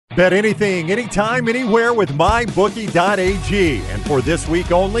Bet anything, anytime, anywhere with MyBookie.ag. And for this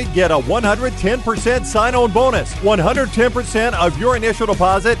week only, get a 110% sign-on bonus. 110% of your initial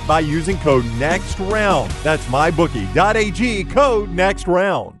deposit by using code NEXTROUND. That's MyBookie.ag, code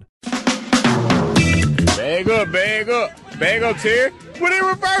NEXTROUND. Bag up, bag up. Bag up, Terry. What in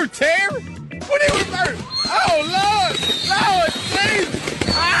reverse, Terry? What in reverse? Oh, Lord. Lord, Jesus.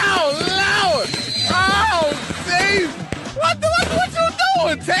 Oh, Lord. Oh, Jesus. What you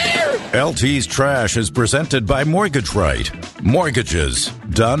doing, Terry? LT's Trash is presented by Mortgage Right. Mortgages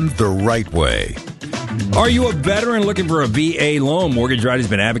done the right way. Are you a veteran looking for a VA loan? Mortgage Right has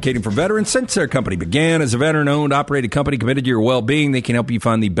been advocating for veterans since their company began. As a veteran-owned, operated company committed to your well-being, they can help you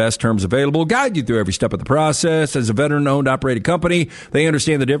find the best terms available, guide you through every step of the process. As a veteran-owned, operated company, they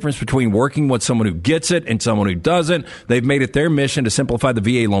understand the difference between working with someone who gets it and someone who doesn't. They've made it their mission to simplify the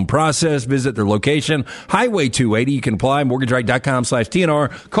VA loan process. Visit their location, Highway 280. You can apply,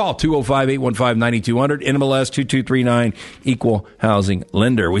 mortgageright.com/TNR. Call 205-815-9200, NMLS 2239, Equal Housing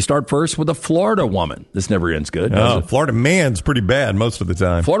Lender. We start first with a Florida woman. This never ends good, does it? Florida man's pretty bad most of the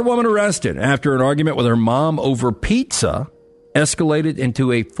time. Florida woman arrested after an argument with her mom over pizza escalated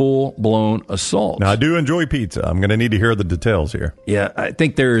into a full-blown assault. Now, I do enjoy pizza. I'm going to need to hear the details here. Yeah, I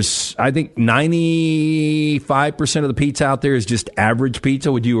think 95% of the pizza out there is just average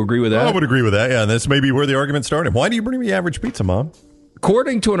pizza. Would you agree with that? I would agree with that, yeah. And that's maybe where the argument started. Why do you bring me average pizza, Mom?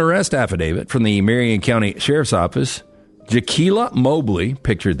 According to an arrest affidavit from the Marion County Sheriff's Office, Jaquila Mobley,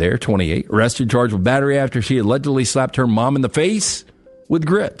 pictured there, 28, arrested, charged with battery after she allegedly slapped her mom in the face with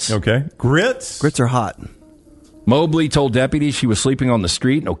grits. Okay. Grits? Grits are hot. Mobley told deputies she was sleeping on the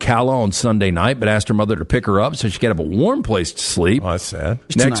street in Ocala on Sunday night, but asked her mother to pick her up so she could have a warm place to sleep. Oh, that's sad.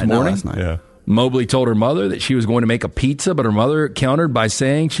 Next morning, Yeah. Mobley told her mother that she was going to make a pizza, but her mother countered by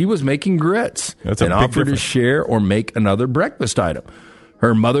saying she was making grits and offered to share or make another breakfast item.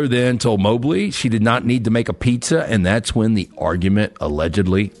 Her mother then told Mobley she did not need to make a pizza, and that's when the argument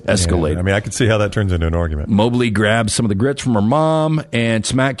allegedly escalated. Yeah, I mean, I could see how that turns into an argument. Mobley grabbed some of the grits from her mom and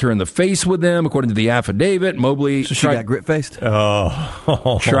smacked her in the face with them, according to the affidavit. Mobley she got grit-faced?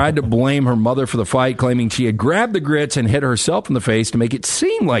 Tried to blame her mother for the fight, claiming she had grabbed the grits and hit herself in the face to make it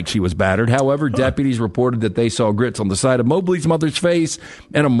seem like she was battered. However, deputies reported that they saw grits on the side of Mobley's mother's face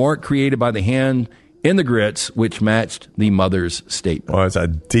and a mark created by the hand in the grits, which matched the mother's statement. Well, it's a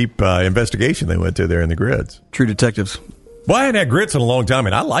deep investigation they went to there in the grits. True detectives. Well, I hadn't had grits in a long time,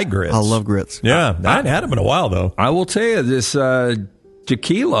 and I like grits. I love grits. Yeah, I hadn't had them in a while, though. I will tell you, this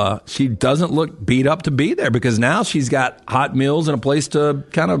Jaquila, she doesn't look beat up to be there because now she's got hot meals and a place to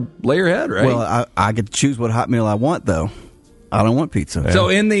kind of lay her head, right? Well, I get to choose what hot meal I want, though. I don't want pizza. Yeah. So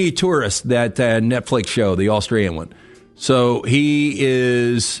in The Tourist, that Netflix show, the Australian one, so he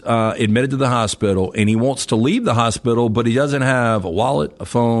is admitted to the hospital, and he wants to leave the hospital, but he doesn't have a wallet, a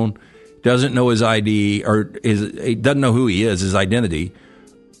phone, doesn't know his ID, or he doesn't know who he is, his identity.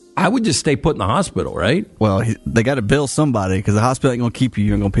 I would just stay put in the hospital, right? Well, they got to bill somebody because the hospital ain't going to keep you.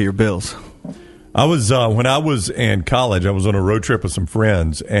 You ain't going to pay your bills. I was when I was in college, I was on a road trip with some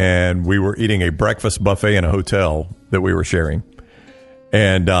friends, and we were eating a breakfast buffet in a hotel that we were sharing.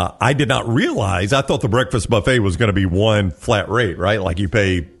 And I did not realize, I thought the breakfast buffet was going to be one flat rate, right? Like you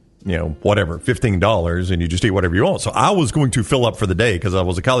pay, whatever, $15 and you just eat whatever you want. So I was going to fill up for the day because I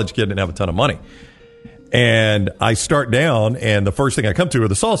was a college kid and didn't have a ton of money. And I start down, and the first thing I come to are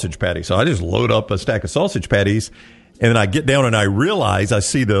the sausage patties. So I just load up a stack of sausage patties, and then I get down and I realize I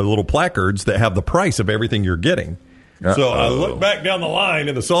see the little placards that have the price of everything you're getting. So I look back down the line,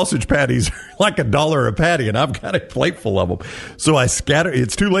 and the sausage patties are like $1 a patty, and I've got a plate full of them. So I scatter.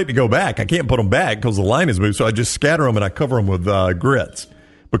 It's too late to go back. I can't put them back because the line is moved. So I just scatter them, and I cover them with grits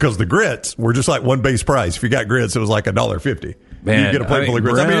because the grits were just like one base price. If you got grits, it was like $1.50. Man, you get a plate full of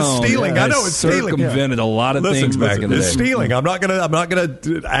grits. Brown, it's stealing. I know it's stealing. Circumvented a lot of things back in the day. It's stealing. I'm not gonna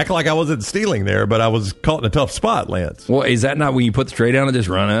act like I wasn't stealing there, but I was caught in a tough spot, Lance. Well, is that not when you put the tray down and just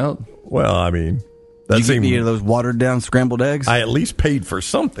run out? Well, I mean. Did you get any of those watered-down scrambled eggs? I at least paid for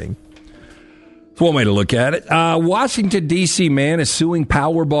something. It's one way to look at it. Washington, D.C. man is suing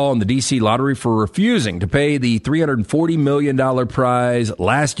Powerball and the D.C. Lottery for refusing to pay the $340 million prize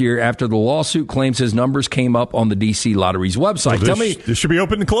last year after the lawsuit claims his numbers came up on the D.C. Lottery's website. Well, Tell me, this should be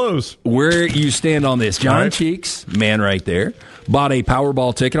open and close. Where you stand on this. John Cheeks, man right there, bought a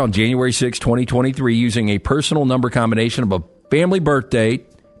Powerball ticket on January 6, 2023 using a personal number combination of a family birth date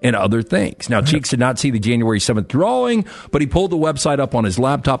and other things. Now, Cheeks did not see the January 7th drawing, but he pulled the website up on his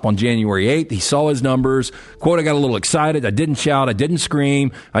laptop on January 8th. He saw his numbers. Quote, I got a little excited. I didn't shout. I didn't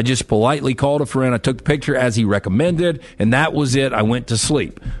scream. I just politely called a friend. I took the picture as he recommended, and that was it. I went to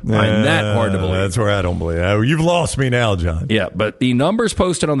sleep. Find that hard to believe. That's where I don't believe it. You've lost me now, John. Yeah, but the numbers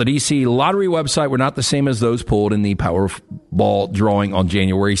posted on the D.C. Lottery website were not the same as those pulled in the Powerball drawing on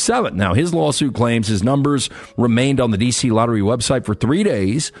January 7th. Now, his lawsuit claims his numbers remained on the D.C. Lottery website for 3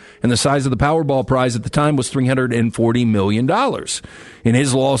 days, and the size of the Powerball prize at the time was $340 million. In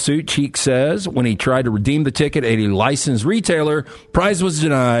his lawsuit, Cheeks says when he tried to redeem the ticket at a licensed retailer, prize was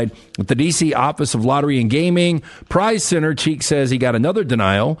denied. At the D.C. Office of Lottery and Gaming Prize Center, Cheeks says he got another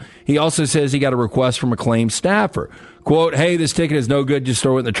denial. He also says he got a request from a claims staffer. Quote, hey, this ticket is no good. Just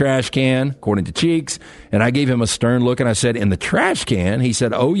throw it in the trash can, according to Cheeks. And I gave him a stern look, and I said, in the trash can? He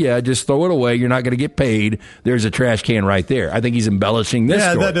said, oh, yeah, just throw it away. You're not going to get paid. There's a trash can right there. I think he's embellishing this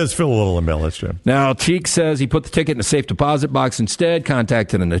story. That does feel a little embellished, Jim. Now, Cheeks says he put the ticket in a safe deposit box instead,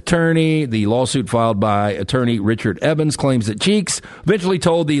 contacted an attorney. The lawsuit filed by attorney Richard Evans claims that Cheeks eventually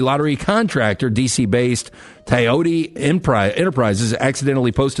told the lottery contractor, D.C.-based Toyota Enterprises,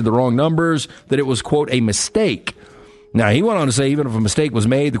 accidentally posted the wrong numbers, that it was, quote, a mistake. Now, he went on to say even if a mistake was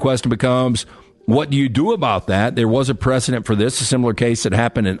made, the question becomes, what do you do about that? There was a precedent for this, a similar case that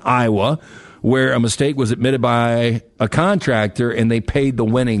happened in Iowa, where a mistake was admitted by a contractor and they paid the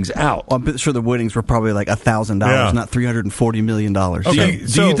winnings out. Well, I'm sure the winnings were probably like $1,000, not $340 million. Okay,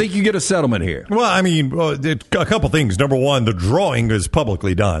 do you think you get a settlement here? Well, I mean, a couple things. Number one, the drawing is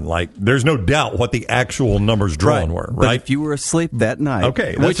publicly done. Like, there's no doubt what the actual numbers drawn were, right? But if you were asleep that night.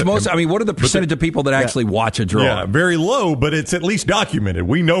 Okay. What are the percentage of people that actually watch a drawing? Yeah, very low, but it's at least documented.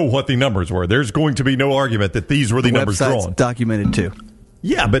 We know what the numbers were. There's going to be no argument that these were the numbers drawn. Documented too.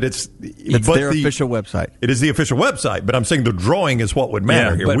 Yeah, but it's their official website. It is the official website, but I'm saying the drawing is what would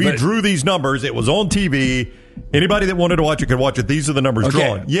matter here. We drew these numbers. It was on TV. Anybody that wanted to watch it could watch it. These are the numbers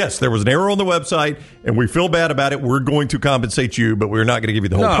drawn. Yes, there was an error on the website, and we feel bad about it. We're going to compensate you, but we're not going to give you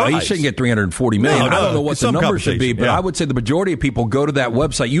the whole prize. No, he shouldn't get $340 million. No, I don't know what the number should be, but I would say the majority of people go to that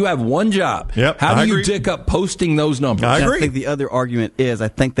website. You have one job. Yep, How do you dick up posting those numbers? I agree. I think the other argument is I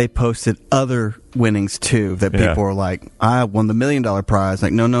think they posted other winnings too that people are like, I won the $1 million prize.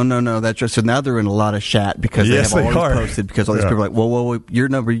 Like, no, that's just so now they're in a lot of chat because they have always posted because all these people are like, whoa, your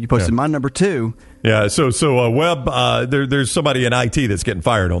number, you posted my number too. Yeah, so Webb, there's somebody in IT that's getting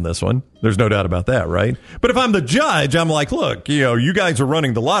fired on this one. There's no doubt about that, right? But if I'm the judge, I'm like, look, you guys are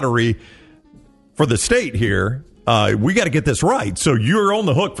running the lottery for the state here. We got to get this right. So you're on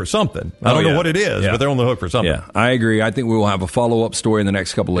the hook for something. I don't know what it is, but they're on the hook for something. Yeah, I agree. I think we will have a follow-up story in the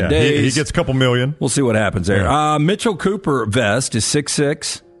next couple of days. He gets a couple million. We'll see what happens there. Yeah. Mitchell Cooper vest is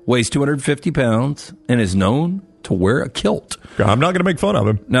 6'6", weighs 250 pounds, and is known to wear a kilt. I'm not going to make fun of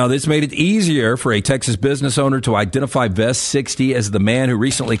him. Now, this made it easier for a Texas business owner to identify Vest 60 as the man who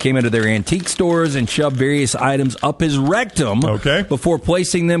recently came into their antique stores and shoved various items up his rectum before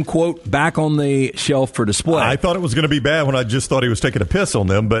placing them, quote, back on the shelf for display. I thought it was going to be bad when I just thought he was taking a piss on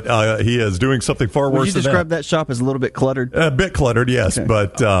them, but he is doing something far worse than that. Would you describe that shop as a little bit cluttered? A bit cluttered, yes. Okay.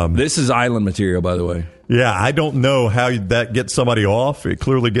 But this is island material, by the way. Yeah, I don't know how that gets somebody off. It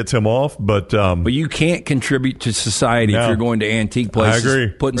clearly gets him off, but you can't contribute to society if you're going to antique places. I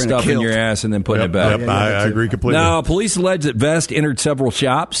agree. Putting stuff in your ass and then putting it back. Yep, I agree completely. Now, police allege that Vest entered several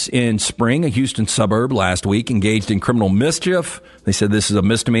shops in Spring, a Houston suburb, last week, engaged in criminal mischief. They said this is a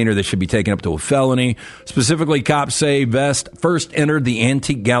misdemeanor that should be taken up to a felony. Specifically, cops say Vest first entered the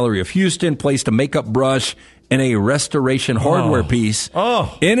Antique Gallery of Houston, placed a makeup brush and a restoration hardware piece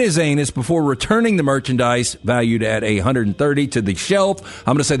in his anus before returning the merchandise valued at $130 to the shelf.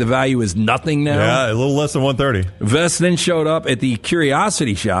 I'm going to say the value is nothing now. Yeah, a little less than $130. Vest then showed up at the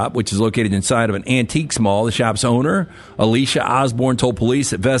Curiosity Shop, which is located inside of an antiques mall. The shop's owner, Alicia Osborne, told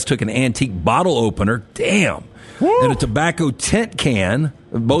police that Vest took an antique bottle opener, and a tobacco tent can,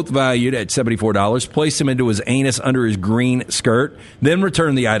 both valued at $74, placed them into his anus under his green skirt, then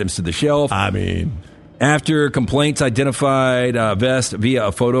returned the items to the shelf. After complaints identified Vest via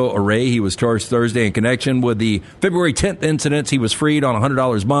a photo array, he was charged Thursday in connection with the February 10th incidents. He was freed on a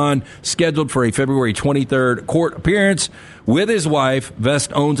 $100 bond, scheduled for a February 23rd court appearance with his wife.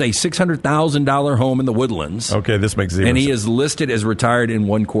 Vest owns a $600,000 home in the Woodlands. Okay, this makes zero sense. And he is listed as retired in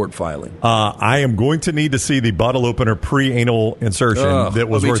one court filing. I am going to need to see the bottle opener pre-anal insertion that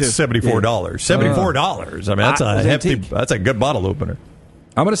was worth $74. $74. I mean, that's a good bottle opener.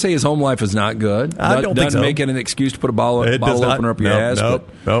 I'm going to say his home life is not good. I don't think so. Doesn't make it an excuse to put a bottle opener up your ass.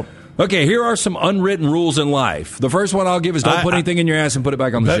 Nope. Okay, here are some unwritten rules in life. The first one I'll give is don't put anything in your ass and put it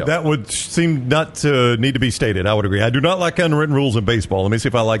back on the shelf. That would seem not to need to be stated. I would agree. I do not like unwritten rules in baseball. Let me see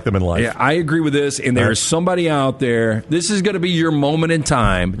if I like them in life. Yeah, I agree with this, and there's somebody out there. This is going to be your moment in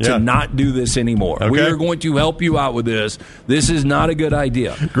time to not do this anymore. Okay. We are going to help you out with this. This is not a good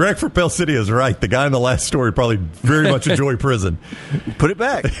idea. Greg from Pell City is right. The guy in the last story probably very much enjoy prison. Put it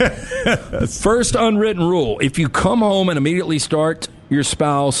back. First unwritten rule. If you come home and immediately start your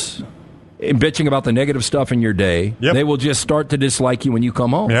spouse bitching about the negative stuff in your day, they will just start to dislike you when you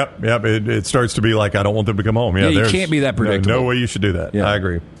come home. Yep. It starts to be like, I don't want them to come home. Yeah, you can't be that predictable. No way you should do that. Yeah. I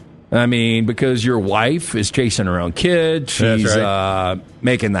agree. I mean, because your wife is chasing her own kids, she's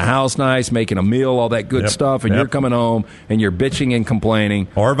making the house nice, making a meal, all that good stuff, and you're coming home and you're bitching and complaining.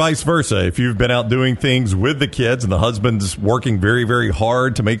 Or vice versa. If you've been out doing things with the kids and the husband's working very, very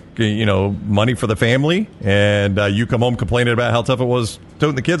hard to make money for the family, and you come home complaining about how tough it was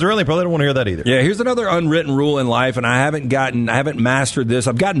toting the kids around, they probably don't want to hear that either. Yeah, here's another unwritten rule in life, and I haven't mastered this.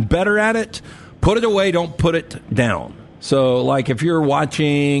 I've gotten better at it. Put it away, don't put it down. So, like, if you're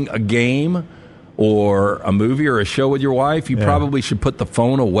watching a game or a movie or a show with your wife, you probably should put the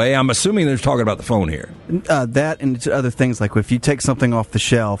phone away. I'm assuming they're talking about the phone here. That and other things, like if you take something off the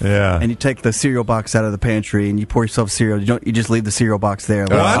shelf and you take the cereal box out of the pantry and you pour yourself cereal, you just leave the cereal box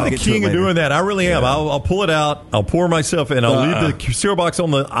there. I'm the king of doing that. I really am. I'll pull it out, I'll pour myself in, I'll leave the cereal box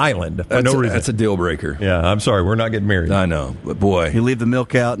on the island for no reason. That's a deal breaker. Yeah, I'm sorry, we're not getting married. I know, but boy. You leave the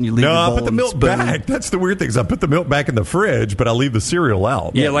milk out and you leave the bowl. No, I put the milk back. That's the weird thing is I put the milk back in the fridge, but I leave the cereal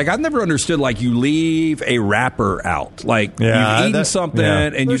out. Yeah, like I've never understood, like you leave a wrapper out. Like you've eaten something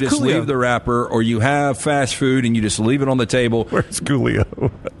and you just leave the wrapper, or you have fast food and you just leave it on the table. Where's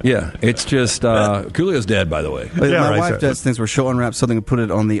Coolio? Yeah, it's just Coolio's dead, by the way. My wife does things where she'll unwrap something and put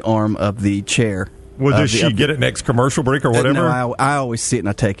it on the arm of the chair. Well, does she get it next commercial break or whatever? No, I always see it and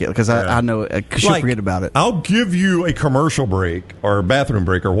I take it because I know she'll forget about it. I'll give you a commercial break or a bathroom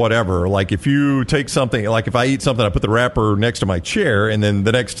break or whatever. Like if you take something, like if I eat something, I put the wrapper next to my chair, and then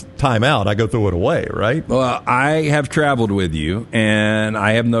the next time out, I go throw it away, right? Well, I have traveled with you, and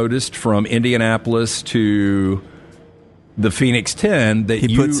I have noticed from Indianapolis to the Phoenix 10 that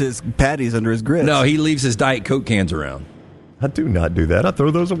he puts his patties under his grits. No, he leaves his Diet Coke cans around. I do not do that. I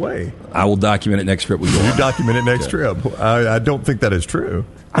throw those away. I will document it next trip we go on. You document it next trip. I don't think that is true.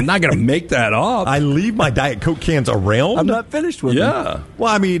 I'm not going to make that up. I leave my Diet Coke cans around. I'm not finished with them.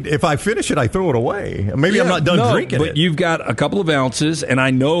 Well, I mean, if I finish it, I throw it away. Maybe I'm not done drinking but you've got a couple of ounces, and I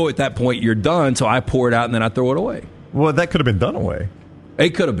know at that point you're done, so I pour it out, and then I throw it away. Well, that could have been done away.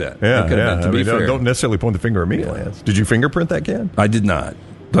 It could have been. Yeah, it could have been, to be fair. Don't necessarily point the finger at me, Lance. Did you fingerprint that can? I did not.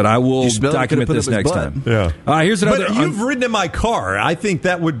 But I will document this next time. Yeah. Here's another. But you've ridden in my car. I think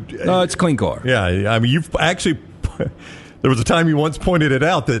that would. No, it's a clean car. Yeah. I mean, you've actually. There was a time you once pointed it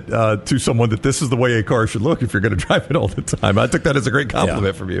out that to someone that this is the way a car should look if you're going to drive it all the time. I took that as a great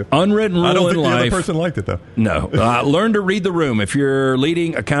compliment from you. Unwritten rule in life. I don't think the other person liked it, though. No. Learn to read the room. If you're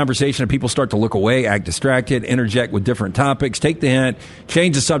leading a conversation and people start to look away, act distracted, interject with different topics, take the hint,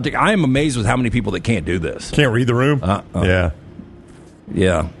 change the subject. I am amazed with how many people that can't do this. Can't read the room? Yeah.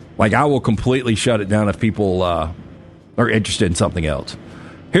 Yeah. Like, I will completely shut it down if people are interested in something else.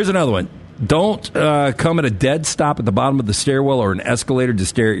 Here's another one. Don't come at a dead stop at the bottom of the stairwell or an escalator to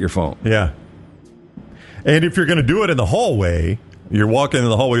stare at your phone. Yeah. And if you're going to do it in the hallway, you're walking in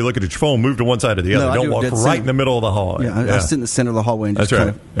the hallway, you look at your phone, move to one side or the other. Don't walk right in the middle of the hallway. I sit in the center of the hallway and just kind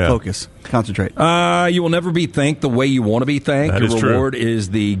of focus, concentrate. You will never be thanked the way you want to be thanked. Your reward is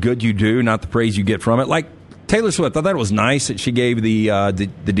the good you do, not the praise you get from it. Like Taylor Swift, I thought it was nice that she gave the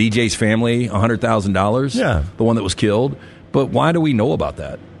DJ's family $100,000. Yeah. The one that was killed. But why do we know about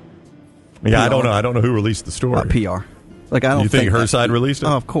that? Yeah, PR. I don't know. I don't know who released the story. PR. Like, I don't. You think her side released it?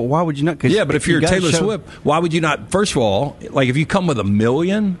 Oh, of course. Why would you not? Yeah, but if you're Taylor Swift, why would you not? First of all, like if you come with $1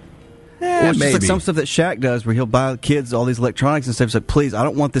 million. It's just like some stuff that Shaq does where he'll buy kids all these electronics and stuff. It's like, please, I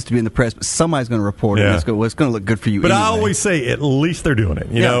don't want this to be in the press, but somebody's going to report it. And it's going to look good for you. But anyway. I always say at least they're doing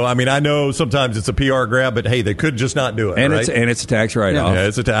it. You know, I mean, I know sometimes it's a PR grab, but hey, they could just not do it. And right? it's a tax write-off. Yeah,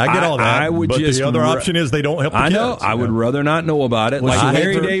 it's a tax. I get all that. But the other option is they don't help the kids. I know. I would rather not know about it. Like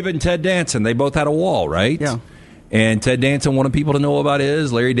Larry David and Ted Danson, they both had a wall, right? Yeah. And Ted Danson wanted people to know about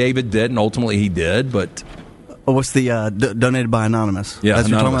his. Larry David did, and ultimately he did, but... What's the donated by Anonymous? Yeah, that's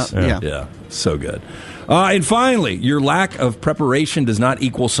Anonymous. What you're talking about? Yeah, so good. And finally, your lack of preparation does not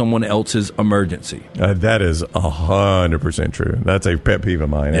equal someone else's emergency. That is 100% true. That's a pet peeve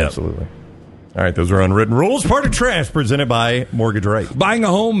of mine, absolutely. All right, those are unwritten rules. Part of Trash, presented by Mortgage Right. Buying a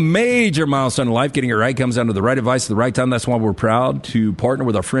home, major milestone in life. Getting it right comes down to the right advice at the right time. That's why we're proud to partner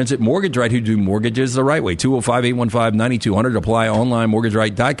with our friends at Mortgage Right, who do mortgages the right way. 205-815-9200. Apply online,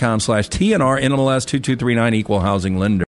 mortgageright.com/TNR, NMLS 2239, Equal Housing Lender.